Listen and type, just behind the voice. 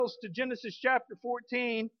To Genesis chapter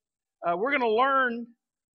 14. We're going to learn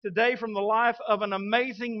today from the life of an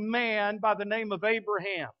amazing man by the name of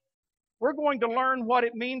Abraham. We're going to learn what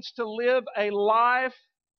it means to live a life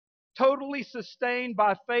totally sustained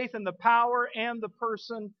by faith in the power and the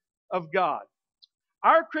person of God.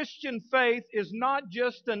 Our Christian faith is not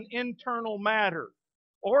just an internal matter,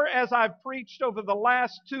 or as I've preached over the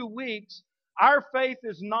last 2 weeks, our faith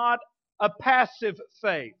is not a passive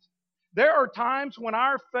faith. There are times when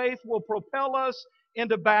our faith will propel us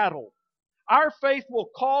into battle. Our faith will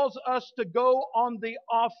cause us to go on the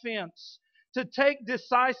offense, to take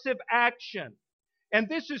decisive action. And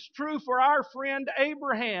this is true for our friend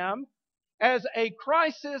Abraham as a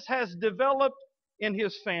crisis has developed in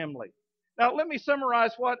his family. Now, let me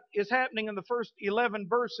summarize what is happening in the first 11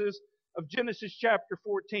 verses of Genesis chapter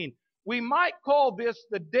 14. We might call this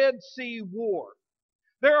the Dead Sea War.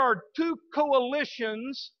 There are two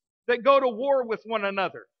coalitions that go to war with one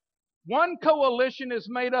another. One coalition is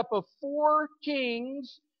made up of 4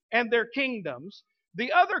 kings and their kingdoms.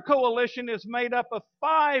 The other coalition is made up of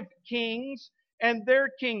 5 kings and their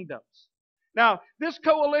kingdoms. Now, this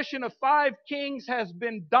coalition of 5 kings has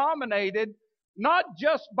been dominated not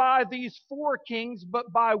just by these 4 kings,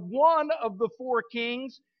 but by one of the 4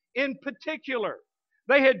 kings in particular.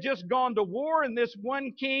 They had just gone to war, and this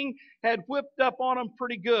one king had whipped up on them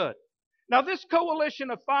pretty good. Now, this coalition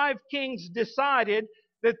of 5 kings decided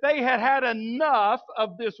that they had had enough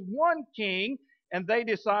of this one king, and they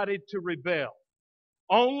decided to rebel,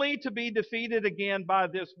 only to be defeated again by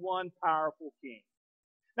this one powerful king.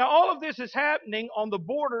 Now, all of this is happening on the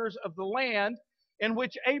borders of the land in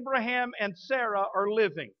which Abraham and Sarah are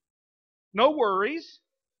living. No worries,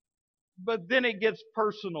 but then it gets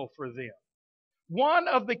personal for them. One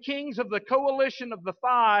of the kings of the coalition of the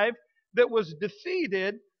 5 that was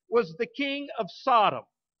defeated was the king of Sodom.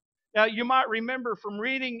 Now, you might remember from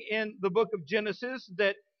reading in the book of Genesis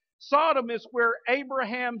that Sodom is where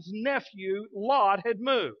Abraham's nephew, Lot, had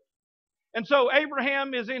moved. And so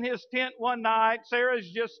Abraham is in his tent one night.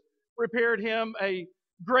 Sarah's just prepared him a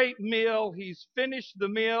great meal. He's finished the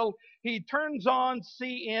meal. He turns on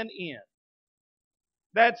CNN.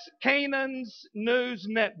 That's Canaan's news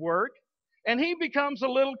network. And he becomes a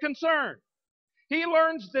little concerned. He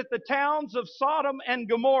learns that the towns of Sodom and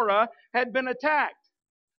Gomorrah had been attacked.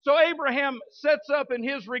 So Abraham sets up in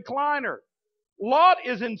his recliner. Lot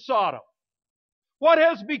is in Sodom. What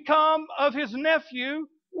has become of his nephew,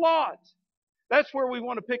 Lot? That's where we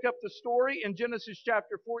want to pick up the story in Genesis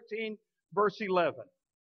chapter 14, verse 11.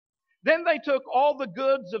 Then they took all the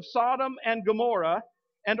goods of Sodom and Gomorrah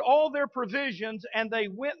and all their provisions, and they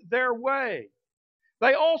went their way.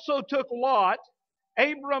 They also took Lot,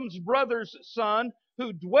 Abram's brother's son,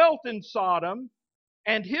 who dwelt in Sodom,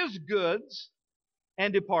 and his goods,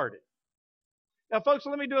 and departed. Now, folks,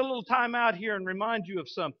 let me do a little time out here and remind you of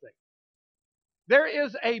something. There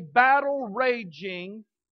is a battle raging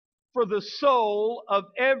for the soul of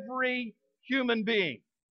every human being.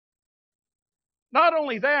 Not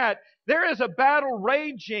only that, there is a battle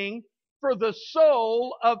raging for the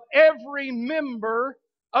soul of every member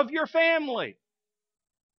of your family.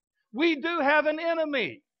 We do have an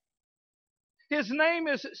enemy. His name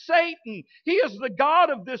is Satan. He is the god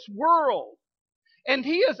of this world. And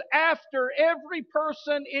he is after every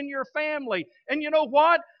person in your family. And you know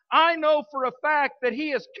what? I know for a fact that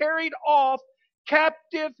he has carried off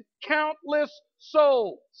captive countless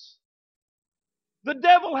souls. The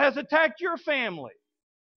devil has attacked your family.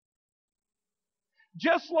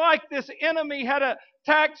 Just like this enemy had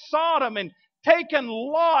attacked Sodom and taken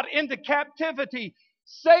Lot into captivity,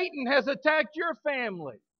 Satan has attacked your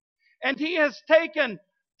family. And he has taken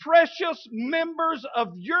precious members of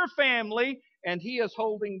your family and he is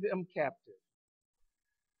holding them captive.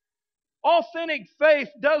 Authentic faith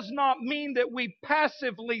does not mean that we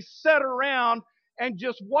passively sit around and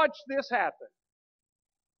just watch this happen.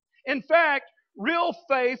 In fact, real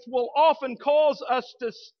faith will often cause us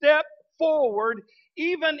to step forward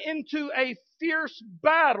even into a fierce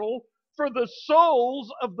battle for the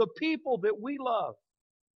souls of the people that we love.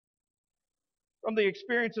 From the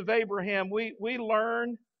experience of Abraham, we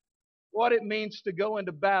learn what it means to go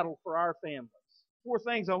into battle for our families. 4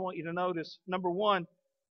 things I want you to notice. Number 1,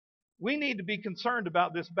 we need to be concerned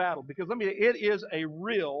about this battle because it is a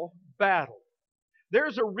real battle.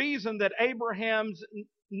 There's a reason that Abraham's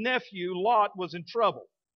nephew Lot was in trouble.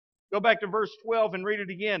 Go back to verse 12 and read it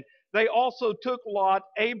again. They also took Lot,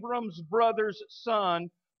 Abram's brother's son,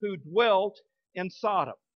 who dwelt in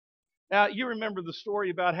Sodom. Now, you remember the story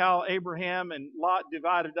about how Abraham and Lot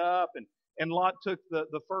divided up, and Lot took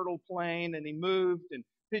the fertile plain, and he moved and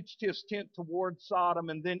pitched his tent toward Sodom,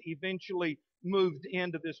 and then eventually moved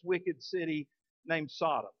into this wicked city named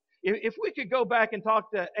Sodom. If we could go back and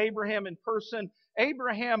talk to Abraham in person,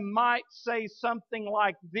 Abraham might say something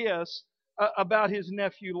like this about his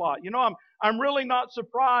nephew Lot. I'm really not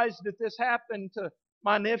surprised that this happened to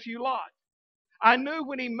my nephew Lot. I knew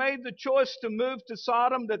when he made the choice to move to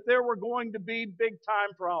Sodom that there were going to be big time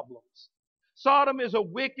problems. Sodom is a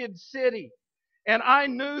wicked city. And I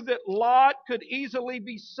knew that Lot could easily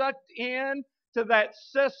be sucked in to that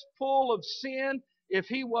cesspool of sin if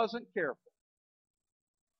he wasn't careful.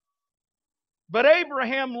 But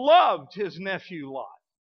Abraham loved his nephew Lot.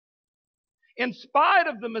 In spite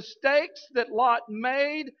of the mistakes that Lot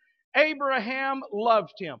made, Abraham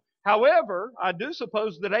loved him. However, I do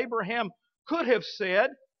suppose that Abraham could have said,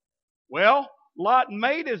 well, Lot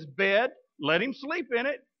made his bed, let him sleep in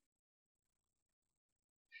it.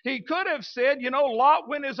 He could have said, Lot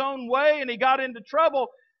went his own way and he got into trouble.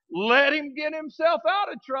 Let him get himself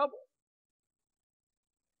out of trouble.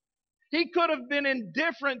 He could have been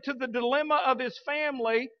indifferent to the dilemma of his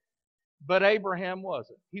family, but Abraham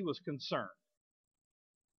wasn't. He was concerned.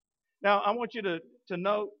 Now, I want you to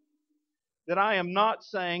note that I am not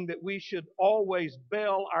saying that we should always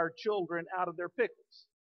bail our children out of their pickles.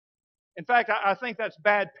 In fact, I think that's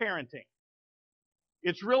bad parenting.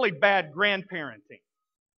 It's really bad grandparenting.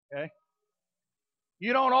 Okay?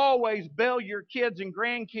 You don't always bail your kids and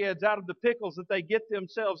grandkids out of the pickles that they get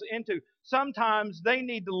themselves into. Sometimes they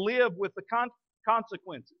need to live with the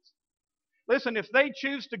consequences. Listen, if they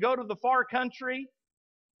choose to go to the far country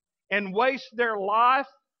and waste their life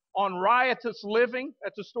on riotous living,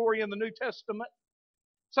 that's a story in the New Testament,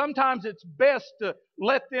 sometimes it's best to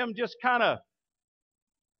let them just kind of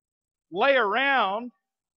lay around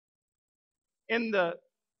in the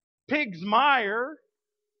pig's mire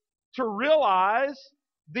to realize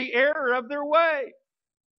the error of their way.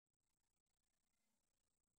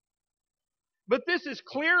 But this is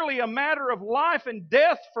clearly a matter of life and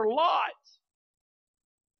death for Lot.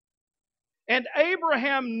 And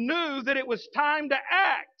Abraham knew that it was time to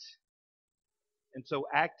act. And so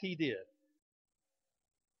act he did.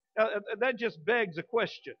 Now, that just begs a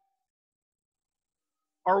question.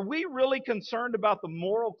 Are we really concerned about the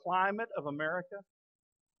moral climate of America?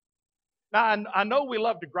 Now, I know we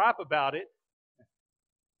love to gripe about it.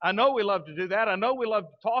 I know we love to do that. I know we love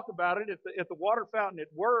to talk about it at the water fountain at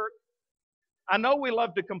work. I know we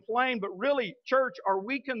love to complain, but really, church, are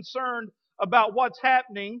we concerned about what's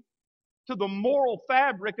happening to the moral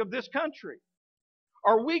fabric of this country?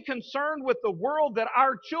 Are we concerned with the world that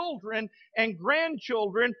our children and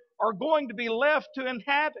grandchildren are going to be left to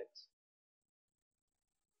inhabit?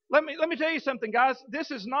 Let me tell you something, guys.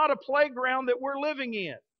 This is not a playground that we're living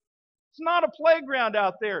in. It's not a playground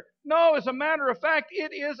out there. No, as a matter of fact,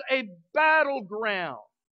 it is a battleground.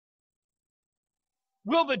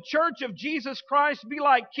 Will the church of Jesus Christ be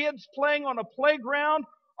like kids playing on a playground,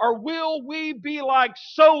 or will we be like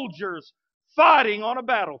soldiers fighting on a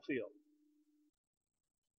battlefield?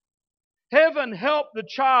 Heaven help the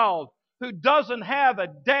child who doesn't have a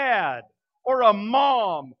dad or a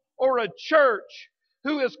mom or a church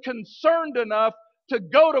who is concerned enough to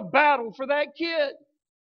go to battle for that kid.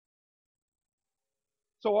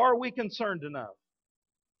 So are we concerned enough?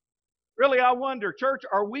 Really, I wonder, church,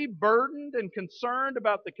 are we burdened and concerned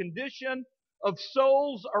about the condition of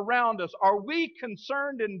souls around us? Are we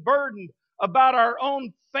concerned and burdened about our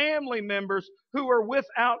own family members who are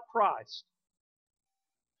without Christ?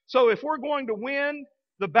 So if we're going to win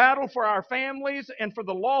the battle for our families and for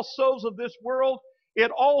the lost souls of this world,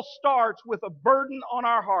 it all starts with a burden on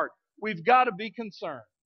our heart. We've got to be concerned.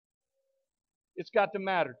 It's got to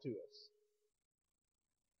matter to us.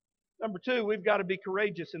 Number two, we've got to be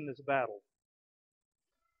courageous in this battle.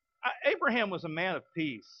 Abraham was a man of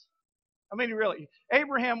peace. I mean, really,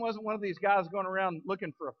 Abraham wasn't one of these guys going around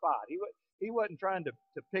looking for a fight. He wasn't trying to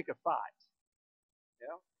pick a fight. You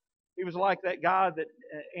know? He was like that guy that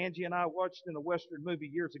Angie and I watched in a Western movie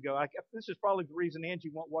years ago. This is probably the reason Angie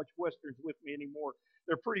won't watch Westerns with me anymore.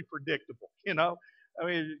 They're pretty predictable, you know. I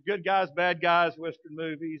mean, good guys, bad guys, Western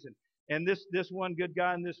movies. And this one good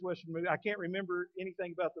guy in this Western movie, I can't remember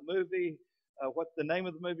anything about the movie, what the name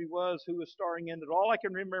of the movie was, who was starring in it. All I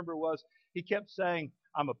can remember was he kept saying,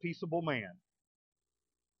 I'm a peaceable man.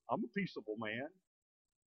 I'm a peaceable man.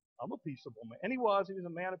 I'm a peaceable man. And he was a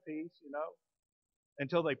man of peace, you know,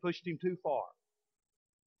 until they pushed him too far.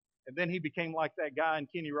 And then he became like that guy in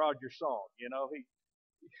Kenny Rogers' song, you know.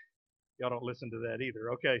 Y'all don't listen to that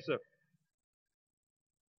either. Okay, so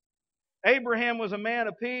Abraham was a man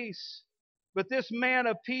of peace, but this man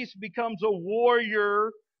of peace becomes a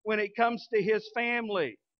warrior when it comes to his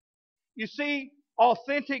family. You see,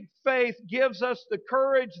 Authentic faith gives us the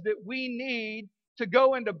courage that we need to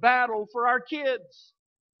go into battle for our kids.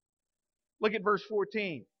 Look at verse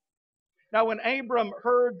 14. Now, when Abram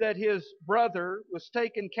heard that his brother was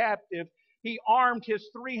taken captive, he armed his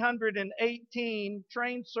 318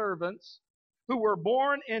 trained servants who were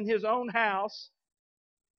born in his own house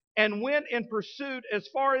and went in pursuit as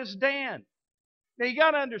far as Dan. Now, you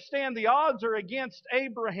got to understand the odds are against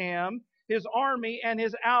Abraham, his army, and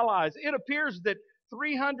his allies. It appears that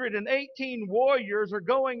 318 warriors are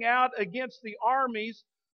going out against the armies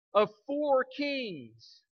of 4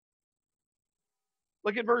 kings.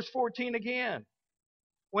 Look at verse 14 again.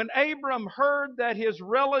 When Abram heard that his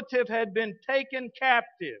relative had been taken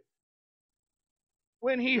captive,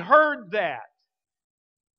 when he heard that,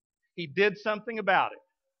 he did something about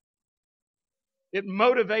it. It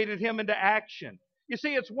motivated him into action. You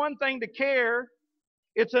see, it's one thing to care.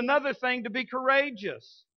 It's another thing to be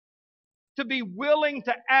courageous, to be willing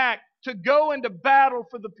to act, to go into battle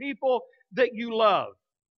for the people that you love.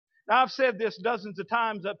 Now, I've said this dozens of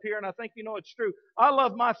times up here, and I think you know it's true. I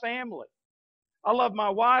love my family. I love my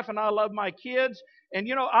wife and I love my kids.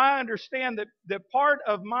 And, I understand that part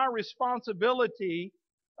of my responsibility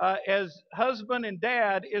as husband and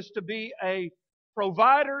dad is to be a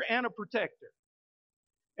provider and a protector.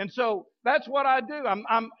 And so that's what I do.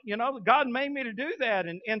 God made me to do that.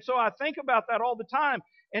 And so I think about that all the time.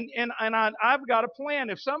 And I've got a plan.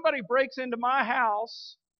 If somebody breaks into my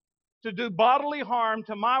house to do bodily harm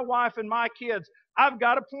to my wife and my kids, I've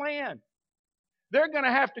got a plan. They're going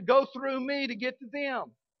to have to go through me to get to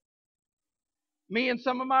them. Me and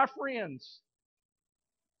some of my friends.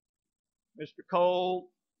 Mr. Cole,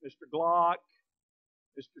 Mr. Glock,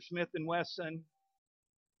 Mr. Smith and Wesson.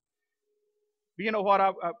 But you know what?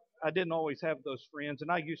 I didn't always have those friends.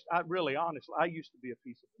 And I used to be a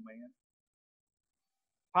peaceable man.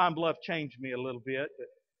 Pine Bluff changed me a little bit. But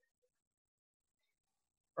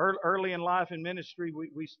early in life in ministry,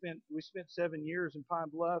 we spent 7 years in Pine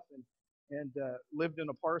Bluff and lived in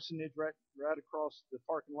a parsonage right across the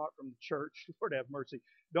parking lot from the church. Lord have mercy.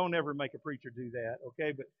 Don't ever make a preacher do that,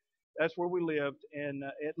 okay? But that's where we lived. And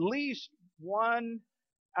at least one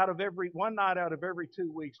night out of every 2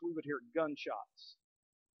 weeks, we would hear gunshots.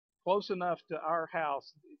 Close enough to our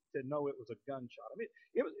house to know it was a gunshot. I mean,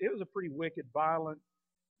 it was a pretty wicked, violent,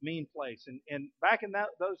 mean place. And back in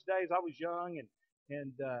those days, I was young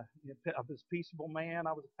and I was a peaceable man.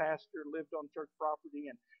 I was a pastor, lived on church property.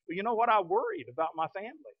 But you know what? I worried about my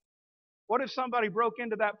family. What if somebody broke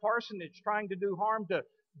into that parsonage trying to do harm to,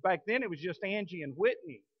 back then it was just Angie and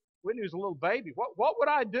Whitney. Whitney was a little baby. What would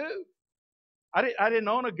I do? I didn't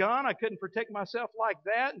own a gun. I couldn't protect myself like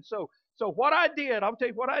that. And so what I did, I'll tell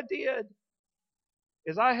you what I did,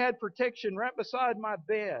 is I had protection right beside my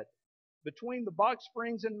bed. Between the box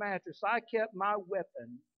springs and mattress, I kept my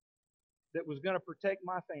weapon that was going to protect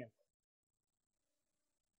my family.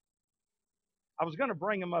 I was going to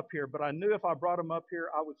bring them up here, but I knew if I brought them up here,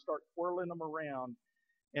 I would start twirling them around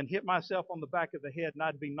and hit myself on the back of the head, and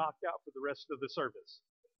I'd be knocked out for the rest of the service.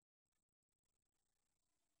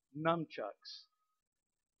 Nunchucks.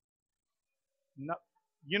 No,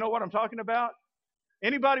 you know what I'm talking about?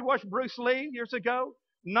 Anybody watch Bruce Lee years ago?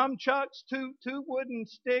 Nunchucks, two wooden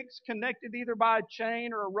sticks connected either by a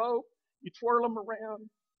chain or a rope. You twirl them around.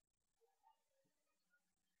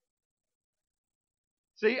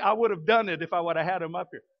 See, I would have done it if I would have had them up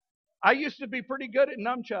here. I used to be pretty good at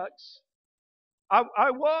nunchucks.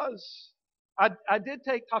 I was. I did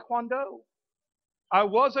take Taekwondo. I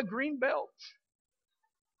was a green belt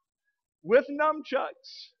with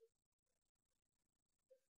nunchucks.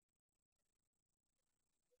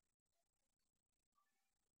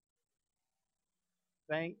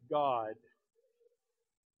 Thank God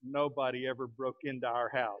nobody ever broke into our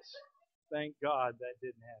house. Thank God that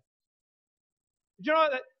didn't happen. But you know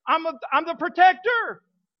what? I'm the protector.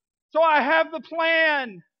 So I have the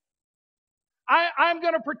plan. I'm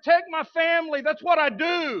going to protect my family. That's what I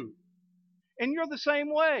do. And you're the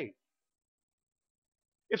same way.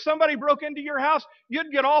 If somebody broke into your house,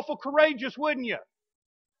 you'd get awful courageous, wouldn't you?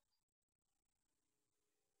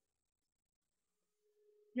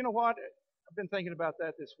 You know what? I've been thinking about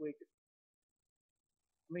that this week.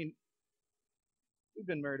 I mean, we've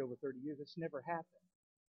been married over 30 years. It's never happened.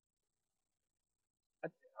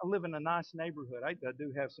 I live in a nice neighborhood. I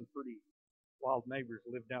do have some pretty wild neighbors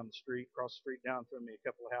who live down the street, across the street down from me, a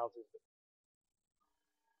couple of houses. But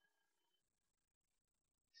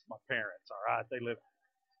it's my parents, all right? They live.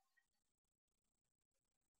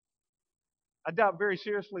 I doubt very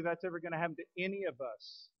seriously that's ever going to happen to any of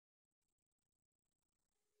us.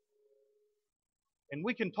 And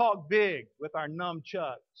we can talk big with our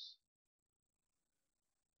nunchucks.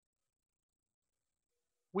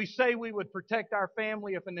 We say we would protect our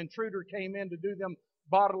family if an intruder came in to do them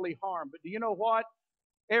bodily harm. But do you know what?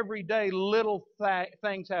 Every day, little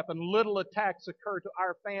things happen, little attacks occur to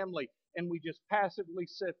our family, and we just passively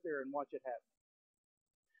sit there and watch it happen.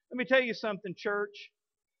 Let me tell you something, church.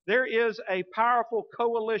 There is a powerful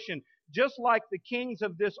coalition, just like the kings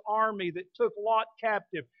of this army that took Lot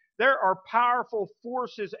captive. There are powerful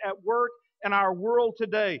forces at work in our world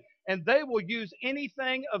today, and they will use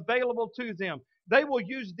anything available to them. They will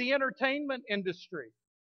use the entertainment industry,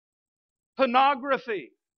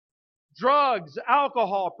 pornography, drugs,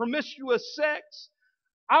 alcohol, promiscuous sex.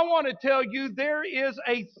 I want to tell you there is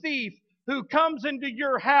a thief who comes into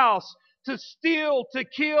your house to steal, to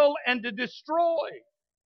kill, and to destroy.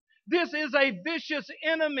 This is a vicious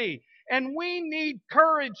enemy, and we need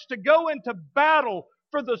courage to go into battle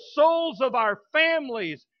for the souls of our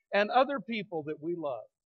families and other people that we love.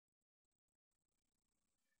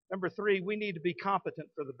 Number 3, we need to be competent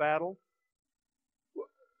for the battle.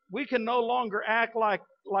 We can no longer act like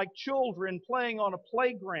children playing on a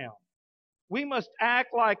playground. We must act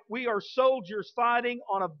like we are soldiers fighting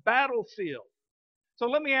on a battlefield. So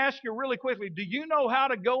let me ask you really quickly, do you know how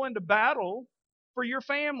to go into battle for your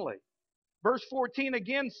family? Verse 14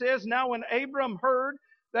 again says, "Now when Abram heard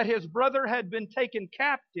that his brother had been taken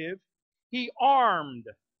captive, he armed."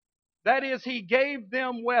 That is, he gave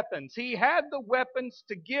them weapons. He had the weapons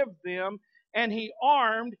to give them, and he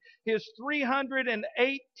armed his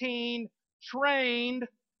 318 trained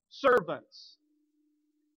servants.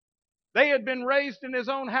 They had been raised in his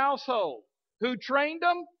own household. Who trained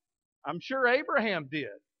them? I'm sure Abraham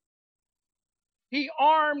did. He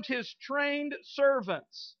armed his trained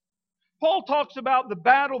servants. Paul talks about the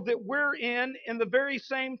battle that we're in the very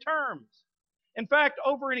same terms. In fact,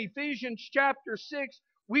 over in Ephesians chapter 6,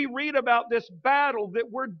 we read about this battle that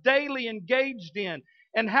we're daily engaged in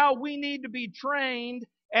and how we need to be trained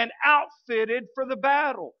and outfitted for the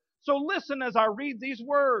battle. So listen as I read these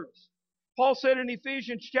words. Paul said in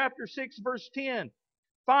Ephesians chapter 6, verse 10,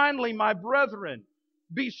 "Finally, my brethren,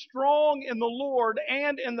 be strong in the Lord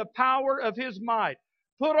and in the power of His might.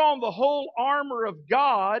 Put on the whole armor of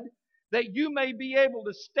God, that you may be able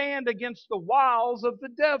to stand against the wiles of the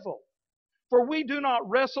devil. For we do not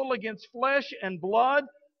wrestle against flesh and blood,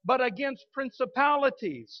 but against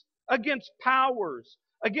principalities, against powers,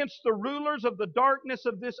 against the rulers of the darkness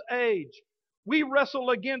of this age. We wrestle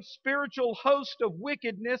against spiritual hosts of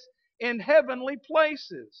wickedness in heavenly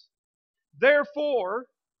places. Therefore,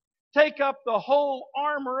 take up the whole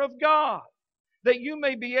armor of God, that you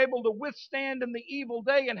may be able to withstand in the evil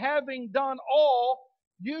day, and having done all,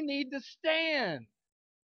 you need to stand.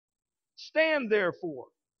 Stand therefore,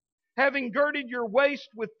 having girded your waist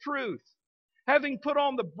with truth, having put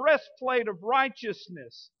on the breastplate of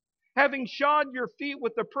righteousness, having shod your feet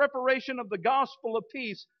with the preparation of the gospel of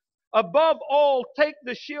peace. Above all, take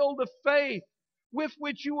the shield of faith, with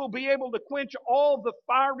which you will be able to quench all the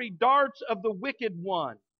fiery darts of the wicked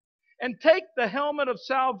one. And take the helmet of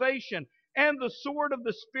salvation and the sword of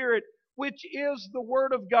the Spirit, which is the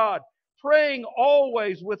Word of God, praying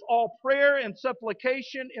always with all prayer and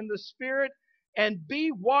supplication in the Spirit, and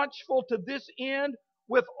be watchful to this end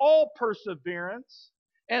with all perseverance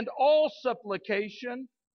and all supplication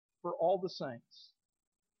for all the saints."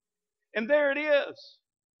 And there it is.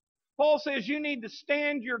 Paul says you need to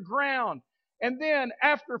stand your ground. And then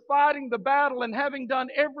after fighting the battle and having done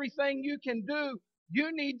everything you can do,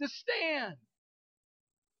 you need to stand.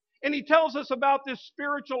 And he tells us about this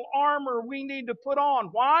spiritual armor we need to put on.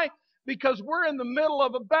 Why? Because we're in the middle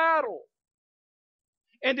of a battle.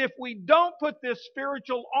 And if we don't put this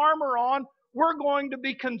spiritual armor on, we're going to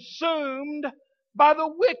be consumed by the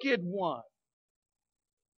wicked one.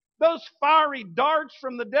 Those fiery darts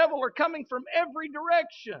from the devil are coming from every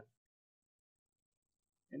direction.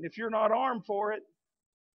 And if you're not armed for it,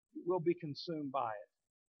 you will be consumed by it.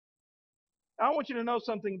 Now, I want you to know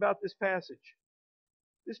something about this passage.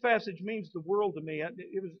 This passage means the world to me.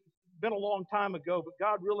 It was been a long time ago, but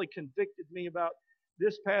God really convicted me about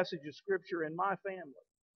this passage of Scripture in my family.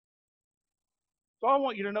 So I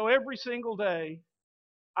want you to know every single day,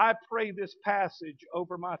 I pray this passage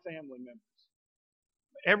over my family members.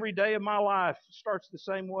 Every day of my life starts the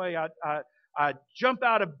same way. I jump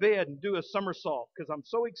out of bed and do a somersault because I'm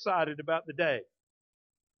so excited about the day.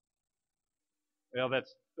 Well, that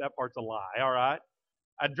part's a lie, all right?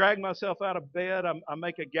 I drag myself out of bed. I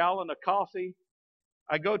make a gallon of coffee.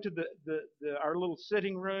 I go to our little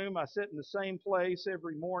sitting room. I sit in the same place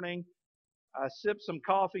every morning. I sip some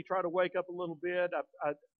coffee, try to wake up a little bit.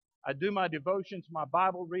 I do my devotions, my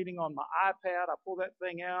Bible reading on my iPad. I pull that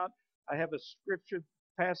thing out. I have a scripture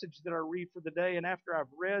passage that I read for the day. And after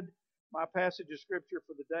I've read My passage of Scripture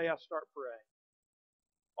for the day, I start praying.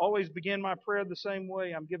 Always begin my prayer the same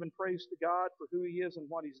way. I'm giving praise to God for who He is and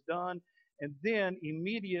what He's done. And then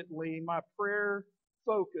immediately my prayer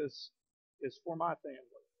focus is for my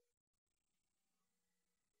family.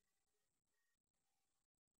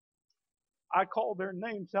 I call their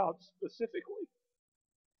names out specifically.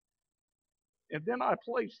 And then I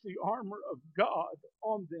place the armor of God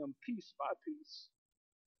on them piece by piece.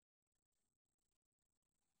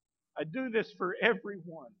 I do this for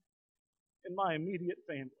everyone in my immediate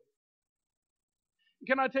family.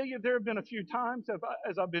 Can I tell you, there have been a few times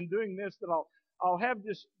as I've been doing this that I'll have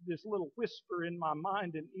this little whisper in my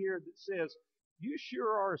mind and ear that says, "You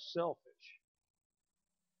sure are selfish.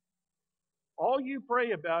 All you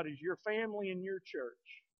pray about is your family and your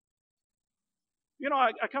church." You know,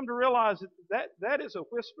 I come to realize that is a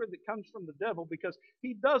whisper that comes from the devil, because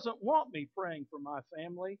he doesn't want me praying for my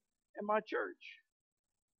family and my church.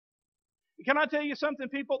 Can I tell you something,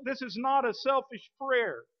 people? This is not a selfish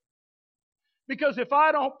prayer. Because if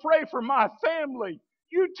I don't pray for my family,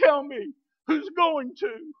 you tell me who's going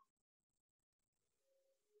to.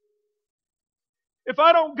 If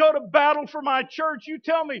I don't go to battle for my church, you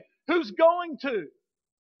tell me who's going to.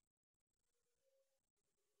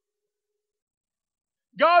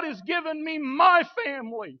 God has given me my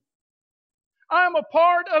family. I'm a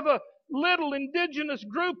part of a little indigenous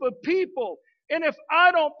group of people. And if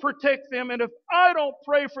I don't protect them, and if I don't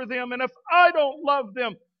pray for them, and if I don't love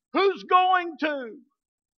them, who's going to?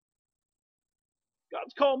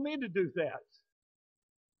 God's called me to do that.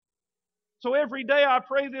 So every day I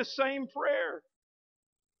pray this same prayer.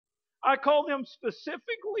 I call them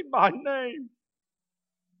specifically by name.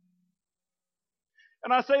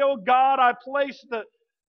 And I say, "Oh God, I place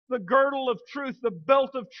the girdle of truth, the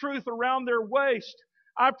belt of truth around their waist.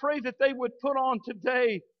 I pray that they would put on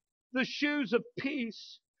today the shoes of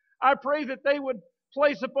peace. I pray that they would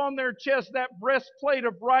place upon their chest that breastplate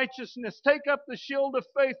of righteousness. Take up the shield of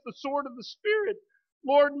faith, the sword of the Spirit.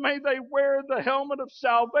 Lord, may they wear the helmet of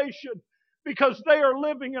salvation, because they are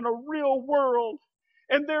living in a real world,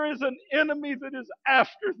 and there is an enemy that is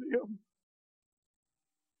after them.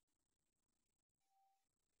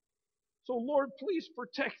 So, Lord, please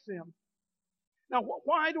protect them." Now,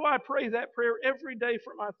 why do I pray that prayer every day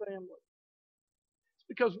for my family? It's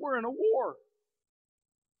because we're in a war.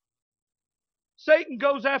 Satan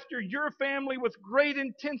goes after your family with great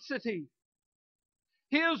intensity.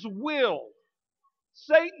 His will,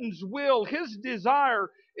 Satan's will, his desire,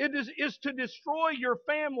 is to destroy your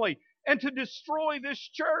family and to destroy this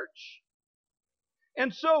church.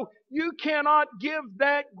 And so you cannot give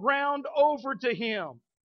that ground over to him.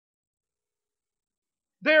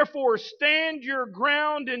 Therefore, stand your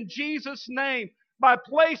ground in Jesus' name by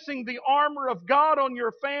placing the armor of God on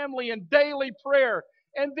your family in daily prayer.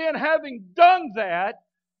 And then, having done that,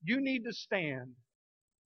 you need to stand.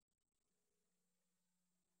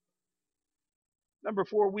 Number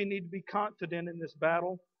 4, we need to be confident in this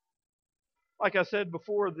battle. Like I said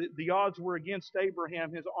before, the odds were against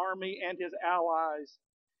Abraham, his army, and his allies.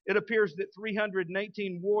 It appears that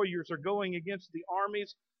 318 warriors are going against the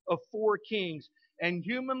armies of 4 kings. And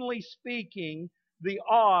humanly speaking, the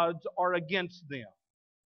odds are against them.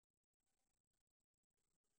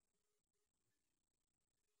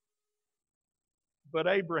 But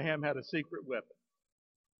Abraham had a secret weapon.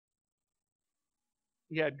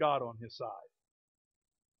 He had God on his side.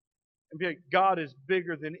 And God is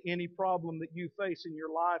bigger than any problem that you face in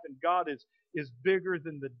your life, and God is bigger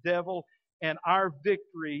than the devil, and our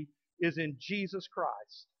victory is in Jesus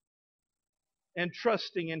Christ and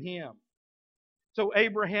trusting in Him. So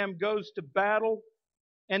Abraham goes to battle,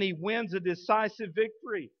 and he wins a decisive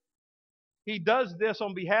victory. He does this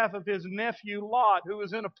on behalf of his nephew Lot, who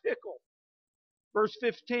is in a pickle. Verse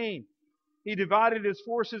 15, he divided his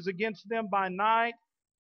forces against them by night,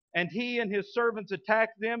 and he and his servants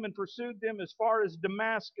attacked them and pursued them as far as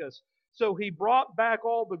Damascus. So he brought back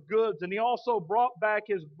all the goods, and he also brought back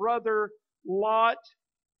his brother Lot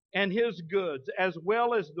and his goods, as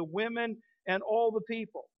well as the women and all the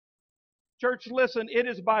people. Church, listen, it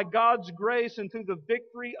is by God's grace and through the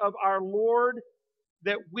victory of our Lord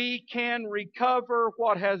that we can recover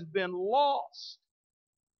what has been lost.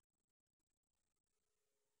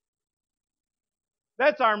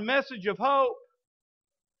 That's our message of hope.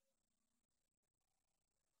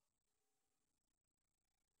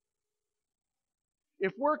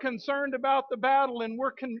 If we're concerned about the battle and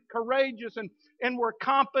we're courageous and we're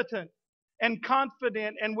competent and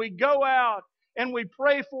confident, and we go out and we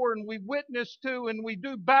pray for and we witness to and we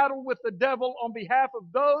do battle with the devil on behalf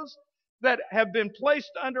of those that have been placed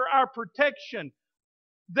under our protection,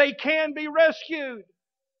 they can be rescued.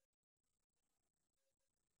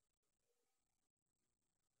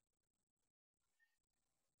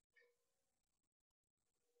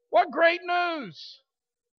 What great news!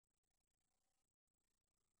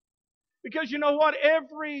 Because you know what?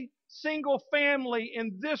 Every single family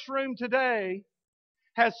in this room today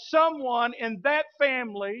has someone in that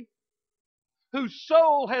family whose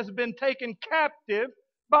soul has been taken captive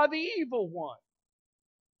by the evil one.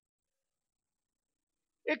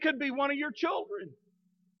 It could be one of your children,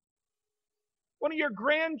 one of your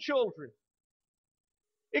grandchildren.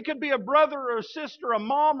 It could be a brother or a sister, a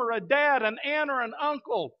mom or a dad, an aunt or an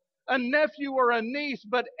uncle, a nephew or a niece.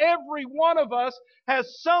 But every one of us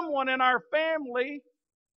has someone in our family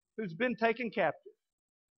who's been taken captive.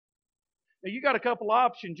 Now, you got a couple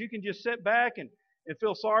options. You can just sit back and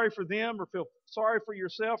feel sorry for them, or feel sorry for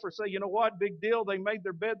yourself, or say, you know what, big deal, they made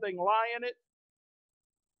their bed, they can lie in it.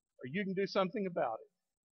 Or you can do something about it.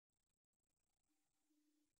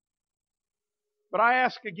 But I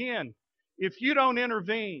ask again, if you don't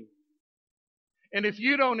intervene, and if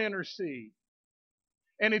you don't intercede,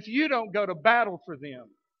 and if you don't go to battle for them,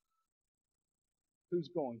 who's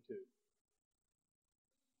going to?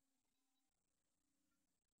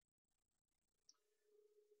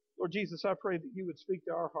 Lord Jesus, I pray that you would speak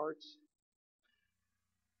to our hearts.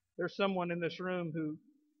 There's someone in this room who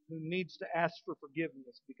needs to ask for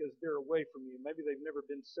forgiveness because they're away from you. Maybe they've never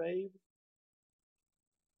been saved.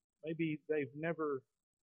 Maybe they've never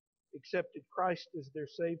accepted Christ as their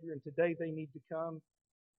Savior, and today they need to come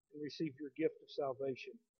and receive your gift of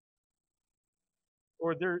salvation.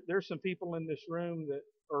 Or there's some people in this room that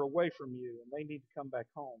are away from you, and they need to come back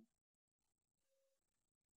home.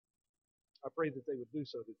 I pray that they would do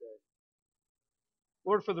so today.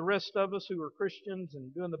 Lord, for the rest of us who are Christians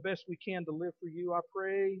and doing the best we can to live for you, I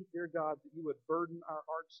pray, dear God, that you would burden our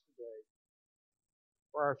hearts today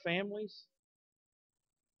for our families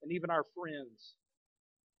and even our friends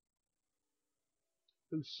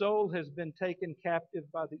whose soul has been taken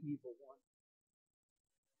captive by the evil one.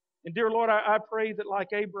 And dear Lord, I pray that like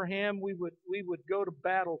Abraham, we would go to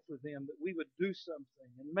battle for them, that we would do something.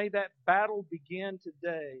 And may that battle begin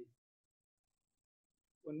today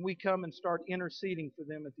when we come and start interceding for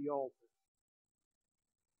them at the altar.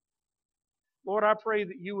 Lord, I pray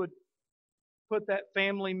that you would put that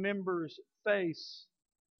family member's face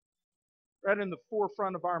right in the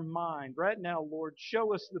forefront of our mind. Right now, Lord,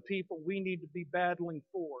 show us the people we need to be battling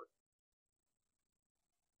for.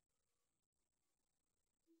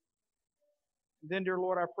 And then, dear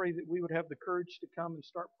Lord, I pray that we would have the courage to come and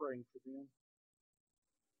start praying for them.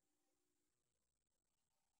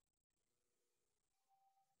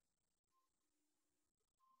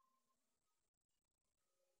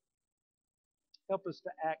 Help us to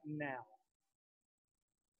act now.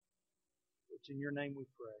 It's in your name we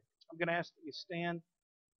pray. I'm going to ask that you stand.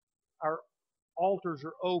 Our altars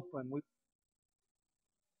are open.